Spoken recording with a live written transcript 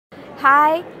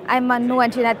Hi, I'm Manoa,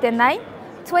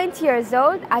 20 years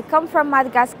old. I come from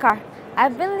Madagascar.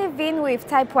 I've been living with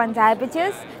type 1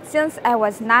 diabetes since I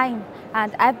was 9,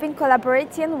 and I've been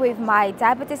collaborating with my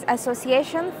diabetes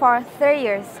association for 3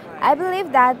 years. I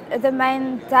believe that the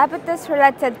main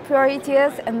diabetes-related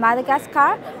priorities in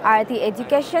Madagascar are the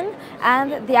education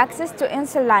and the access to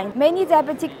insulin. Many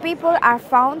diabetic people are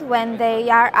found when they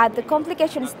are at the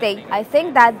complication stage. I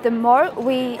think that the more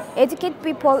we educate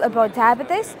people about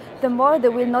diabetes, the more they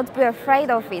will not be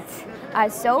afraid of it.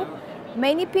 Also,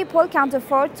 many people can't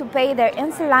afford to pay their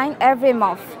insulin every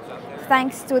month.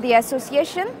 Thanks to the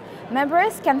association,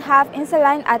 members can have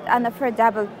insulin at an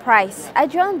affordable price. I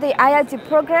joined the YLD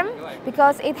program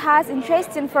because it has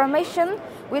interesting information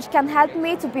which can help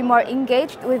me to be more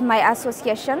engaged with my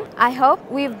association. I hope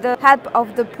with the help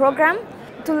of the program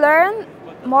to learn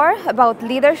more about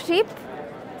leadership,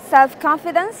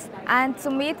 self-confidence, and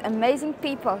to meet amazing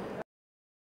people.